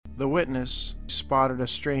The witness spotted a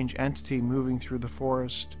strange entity moving through the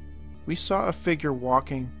forest. We saw a figure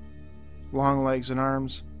walking, long legs and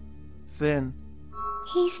arms, thin.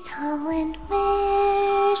 He's tall and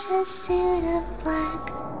wears a suit of black,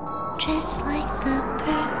 dressed like the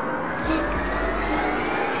perfect.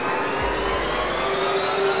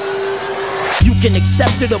 You can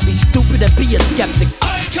accept it or be stupid and be a skeptic.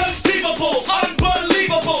 Inconceivable,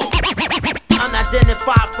 unbelievable.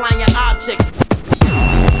 Unidentified flying objects.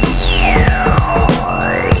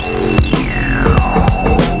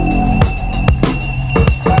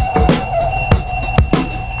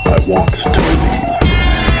 I want to believe.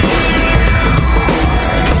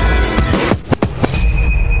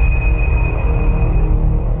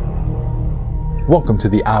 Welcome to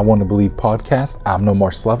the I Want to Believe podcast. I'm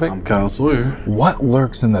Nomar Slevik. I'm Kyle Sawyer. What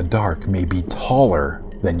lurks in the dark may be taller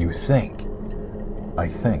than you think. I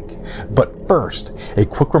think. But first, a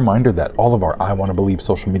quick reminder that all of our I Want to Believe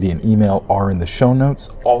social media and email are in the show notes.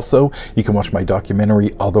 Also, you can watch my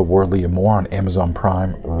documentary, Otherworldly and More, on Amazon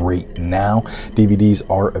Prime right now. DVDs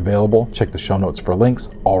are available. Check the show notes for links.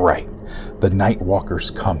 All right, the Night Walker's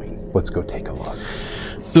coming. Let's go take a look.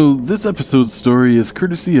 So this episode's story is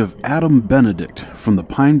courtesy of Adam Benedict from the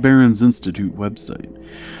Pine Barrens Institute website.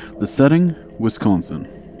 The setting, Wisconsin.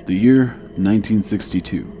 The year,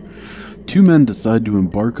 1962. Two men decide to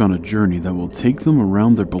embark on a journey that will take them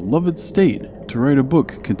around their beloved state to write a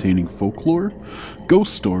book containing folklore,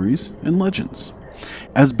 ghost stories, and legends.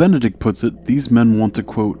 As Benedict puts it, these men want to,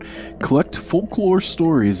 quote, collect folklore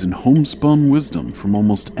stories and homespun wisdom from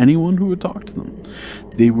almost anyone who would talk to them.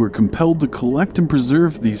 They were compelled to collect and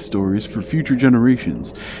preserve these stories for future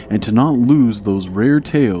generations, and to not lose those rare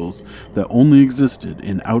tales that only existed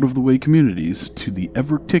in out-of-the-way communities to the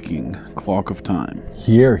ever-ticking clock of time.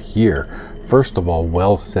 Hear, hear. First of all,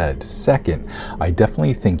 well said. Second, I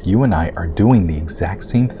definitely think you and I are doing the exact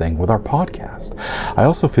same thing with our podcast. I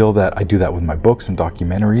also feel that I do that with my books and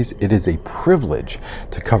documentaries. It is a privilege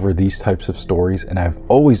to cover these types of stories, and I've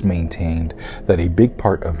always maintained that a big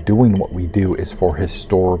part of doing what we do is for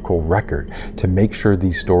historical record, to make sure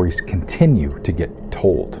these stories continue to get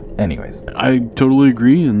told. Anyways. I totally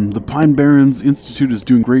agree, and the Pine Barrens Institute is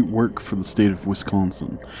doing great work for the state of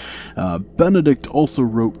Wisconsin. Benedict also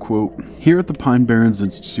wrote, quote, here at the Pine Barrens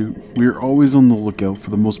Institute, we are always on the lookout for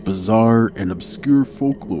the most bizarre and obscure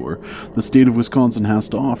folklore the state of Wisconsin has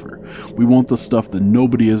to offer. We want the stuff that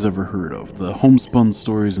nobody has ever heard of, the homespun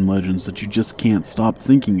stories and legends that you just can't stop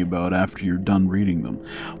thinking about after you're done reading them.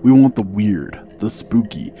 We want the weird, the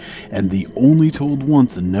spooky, and the only told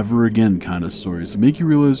once and never again kind of stories that make you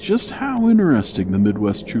realize just how interesting the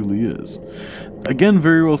Midwest truly is. Again,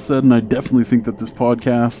 very well said, and I definitely think that this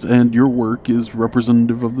podcast and your work is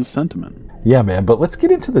representative of this sentiment. Yeah, man, but let's get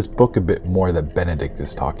into this book a bit more that Benedict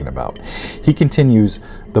is talking about. He continues,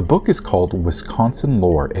 the book is called Wisconsin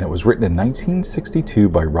Lore, and it was written in 1962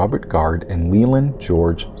 by Robert Gard and Leland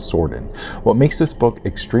George Sorden. What makes this book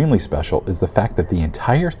extremely special is the fact that the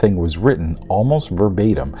entire thing was written almost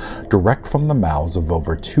verbatim, direct from the mouths of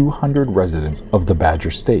over 200 residents of the Badger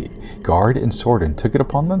State. Gard and Sorden took it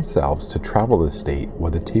upon themselves to travel the state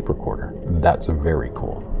with a tape recorder. That's very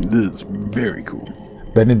cool. This is very cool.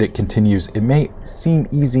 Benedict continues, it may seem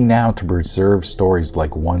easy now to preserve stories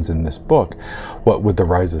like ones in this book, what with the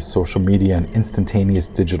rise of social media and instantaneous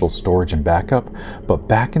digital storage and backup, but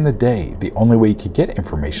back in the day, the only way you could get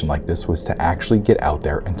information like this was to actually get out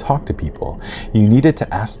there and talk to people. You needed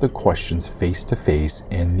to ask the questions face to face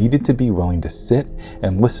and needed to be willing to sit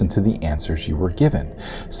and listen to the answers you were given.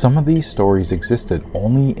 Some of these stories existed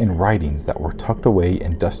only in writings that were tucked away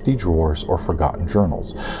in dusty drawers or forgotten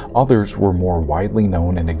journals. Others were more widely known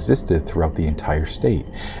and existed throughout the entire state,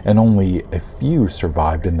 and only a few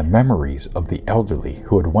survived in the memories of the elderly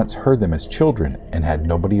who had once heard them as children and had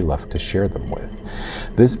nobody left to share them with.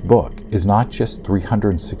 This book is not just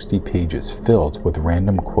 360 pages filled with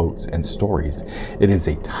random quotes and stories. It is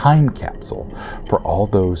a time capsule for all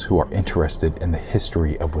those who are interested in the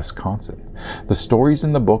history of Wisconsin. The stories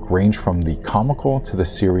in the book range from the comical to the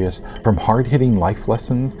serious, from hard-hitting life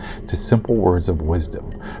lessons to simple words of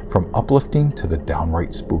wisdom, from uplifting to the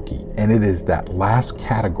downright spooky. And it is that last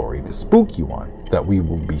category, the spooky one, that we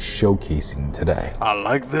will be showcasing today. I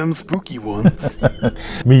like them spooky ones.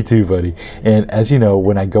 Me too, buddy. And as you know,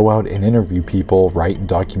 when I go out and interview people, write and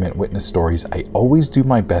document witness stories, I always do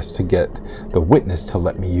my best to get the witness to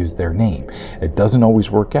let me use their name. It doesn't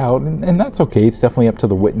always work out, and that's okay. It's definitely up to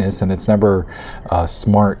the witness, and it's never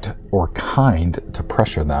smart or kind to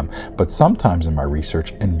pressure them, but sometimes in my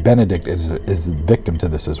research, and Benedict is a victim to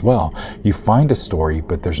this as well, you find a story,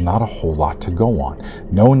 but there's not a whole lot to go on.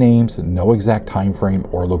 No names, no exact time frame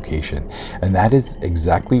or location. And that is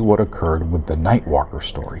exactly what occurred with the Nightwalker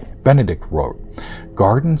story. Benedict wrote,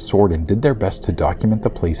 Guard and Sorden did their best to document the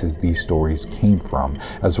places these stories came from,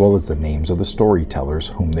 as well as the names of the storytellers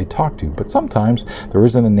whom they talked to, but sometimes there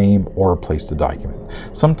isn't a name or a place to document.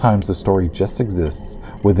 Sometimes the story just exists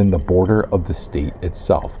within the border of the state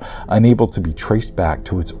itself, unable to be traced back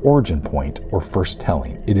to its origin point or first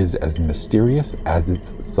telling. It is as mysterious as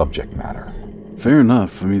its subject matter. Fair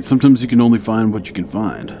enough. I mean, sometimes you can only find what you can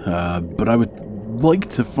find, but I would like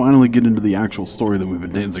to finally get into the actual story that we've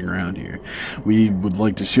been dancing around here. We would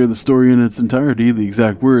like to share the story in its entirety, the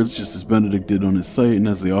exact words, just as Benedict did on his site and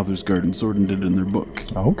as the authors Guard and Sorden did in their book.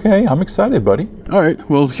 Okay, I'm excited, buddy. Alright,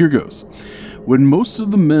 well, here goes. When most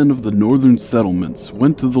of the men of the northern settlements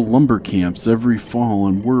went to the lumber camps every fall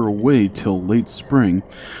and were away till late spring,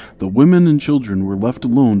 the women and children were left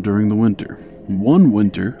alone during the winter. One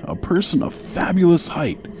winter, a person of fabulous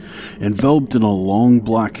height, enveloped in a long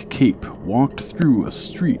black cape, walked through a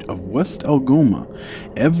street of West Algoma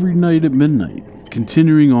every night at midnight,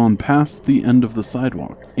 continuing on past the end of the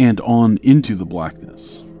sidewalk and on into the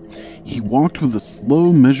blackness. He walked with a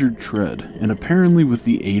slow, measured tread, and apparently with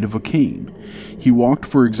the aid of a cane. He walked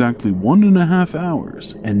for exactly 1.5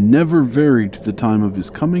 hours, and never varied the time of his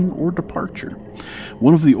coming or departure.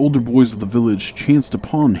 One of the older boys of the village chanced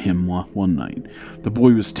upon him one night. The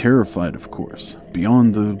boy was terrified, of course,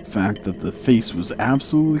 beyond the fact that the face was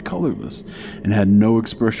absolutely colorless and had no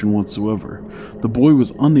expression whatsoever. The boy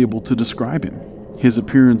was unable to describe him. His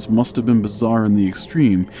appearance must have been bizarre in the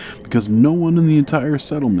extreme, because no one in the entire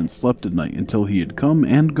settlement slept at night until he had come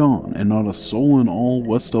and gone, and not a soul in all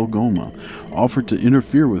West Algoma offered to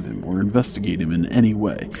interfere with him or investigate him in any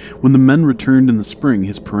way. When the men returned in the spring,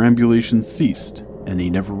 his perambulation ceased, and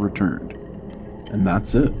he never returned. And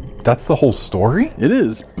that's it. That's the whole story? It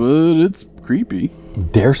is, but it's creepy.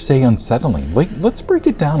 Dare say unsettling. Let's break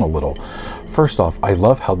it down a little. First off, I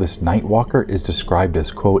love how this Nightwalker is described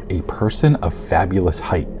as, quote, a person of fabulous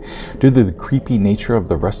height. Due to the creepy nature of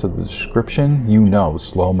the rest of the description,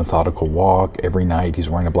 slow, methodical walk, every night he's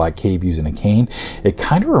wearing a black cape using a cane. It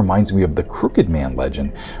kind of reminds me of the Crooked Man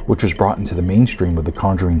legend, which was brought into the mainstream with the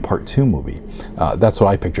Conjuring Part 2 movie. That's what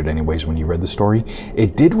I pictured anyways when you read the story.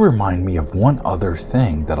 It did remind me of one other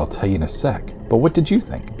thing that I'll tell you in a sec. But what did you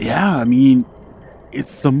think? Yeah, I mean,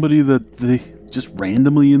 it's somebody that they just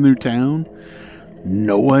randomly in their town,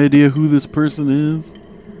 no idea who this person is,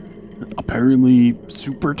 apparently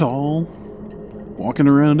super tall, walking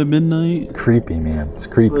around at midnight. Creepy, man. It's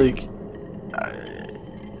creepy. Like,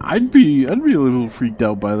 I'd be a little freaked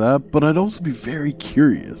out by that, but I'd also be very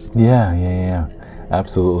curious. Yeah.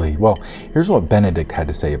 Absolutely. Well, here's what Benedict had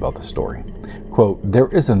to say about the story. Quote, there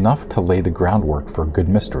is enough to lay the groundwork for a good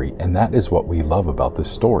mystery, and that is what we love about this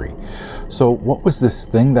story. So what was this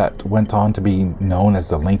thing that went on to be known as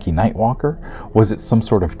the Lanky Nightwalker? Was it some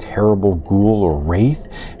sort of terrible ghoul or wraith?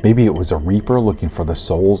 Maybe it was a reaper looking for the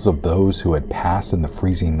souls of those who had passed in the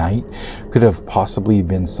freezing night? Could have possibly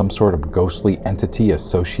been some sort of ghostly entity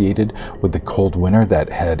associated with the cold winter that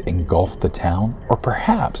had engulfed the town? Or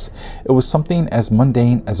perhaps it was something as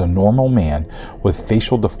mundane as a normal man with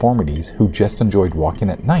facial deformities who just enjoyed walking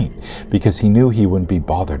at night because he knew he wouldn't be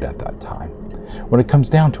bothered at that time. When it comes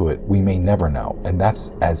down to it, we may never know, and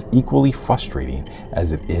that's as equally frustrating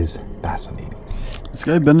as it is fascinating. This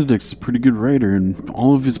guy Benedict's a pretty good writer, and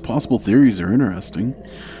all of his possible theories are interesting.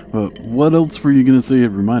 But what else were you going to say it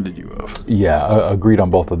reminded you of? Yeah, agreed on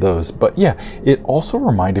both of those. But yeah, it also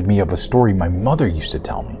reminded me of a story my mother used to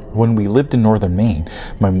tell me. When we lived in northern Maine,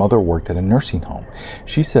 my mother worked at a nursing home.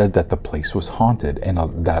 She said that the place was haunted and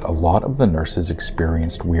that a lot of the nurses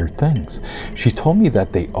experienced weird things. She told me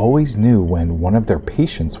that they always knew when one of their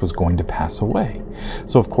patients was going to pass away.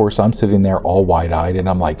 So of course I'm sitting there all wide-eyed and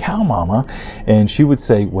I'm like, how, Mama? And she would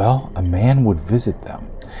say, well, a man would visit them.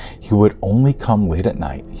 He would only come late at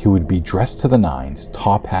night. He would be dressed to the nines,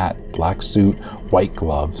 top hat, black suit, white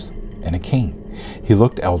gloves, and a cane. He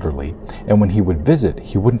looked elderly, and when he would visit,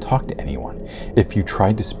 he wouldn't talk to anyone. If you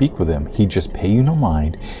tried to speak with him, he'd just pay you no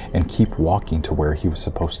mind and keep walking to where he was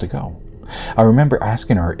supposed to go. I remember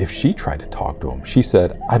asking her if she tried to talk to him. She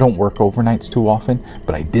said, I don't work overnights too often,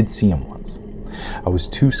 but I did see him once. I was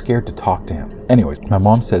too scared to talk to him. Anyways, my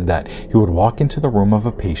mom said that he would walk into the room of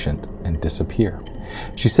a patient and disappear.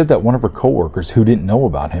 She said that one of her coworkers who didn't know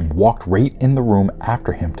about him walked right in the room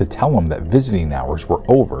after him to tell him that visiting hours were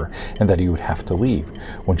over and that he would have to leave.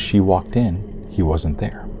 When she walked in, he wasn't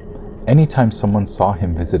there. anytime someone saw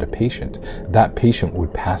him visit a patient, that patient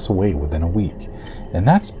would pass away within a week. And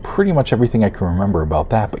that's pretty much everything I can remember about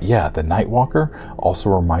that. But yeah, the Nightwalker also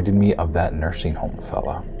reminded me of that nursing home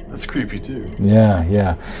fella. That's creepy too.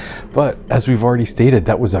 Yeah. But as we've already stated,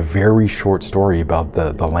 that was a very short story about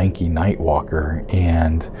the lanky Nightwalker,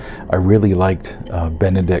 and I really liked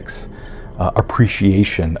Benedict's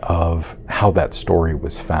appreciation of how that story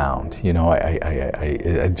was found. You know,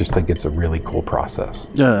 I just think it's a really cool process.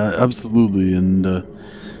 Yeah, absolutely,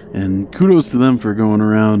 and kudos to them for going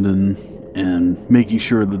around and making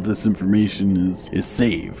sure that this information is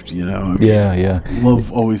saved, you know? I mean, yeah.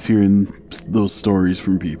 Love always hearing those stories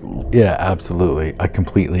from people. Yeah, absolutely. I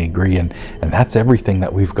completely agree. And that's everything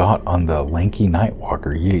that we've got on the Lanky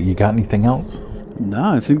Nightwalker. You got anything else?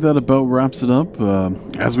 No, I think that about wraps it up.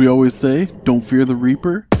 As we always say, don't fear the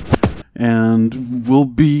Reaper. And we'll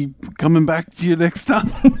be coming back to you next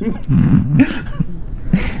time.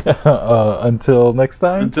 Until next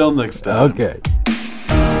time? Until next time. Okay.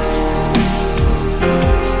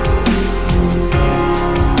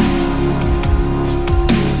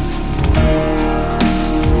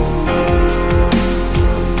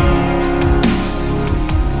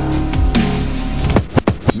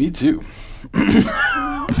 Me too.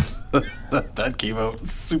 That came out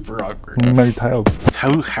super awkward. My title.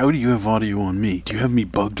 How do you have audio on me? Do you have me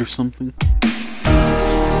bugged or something?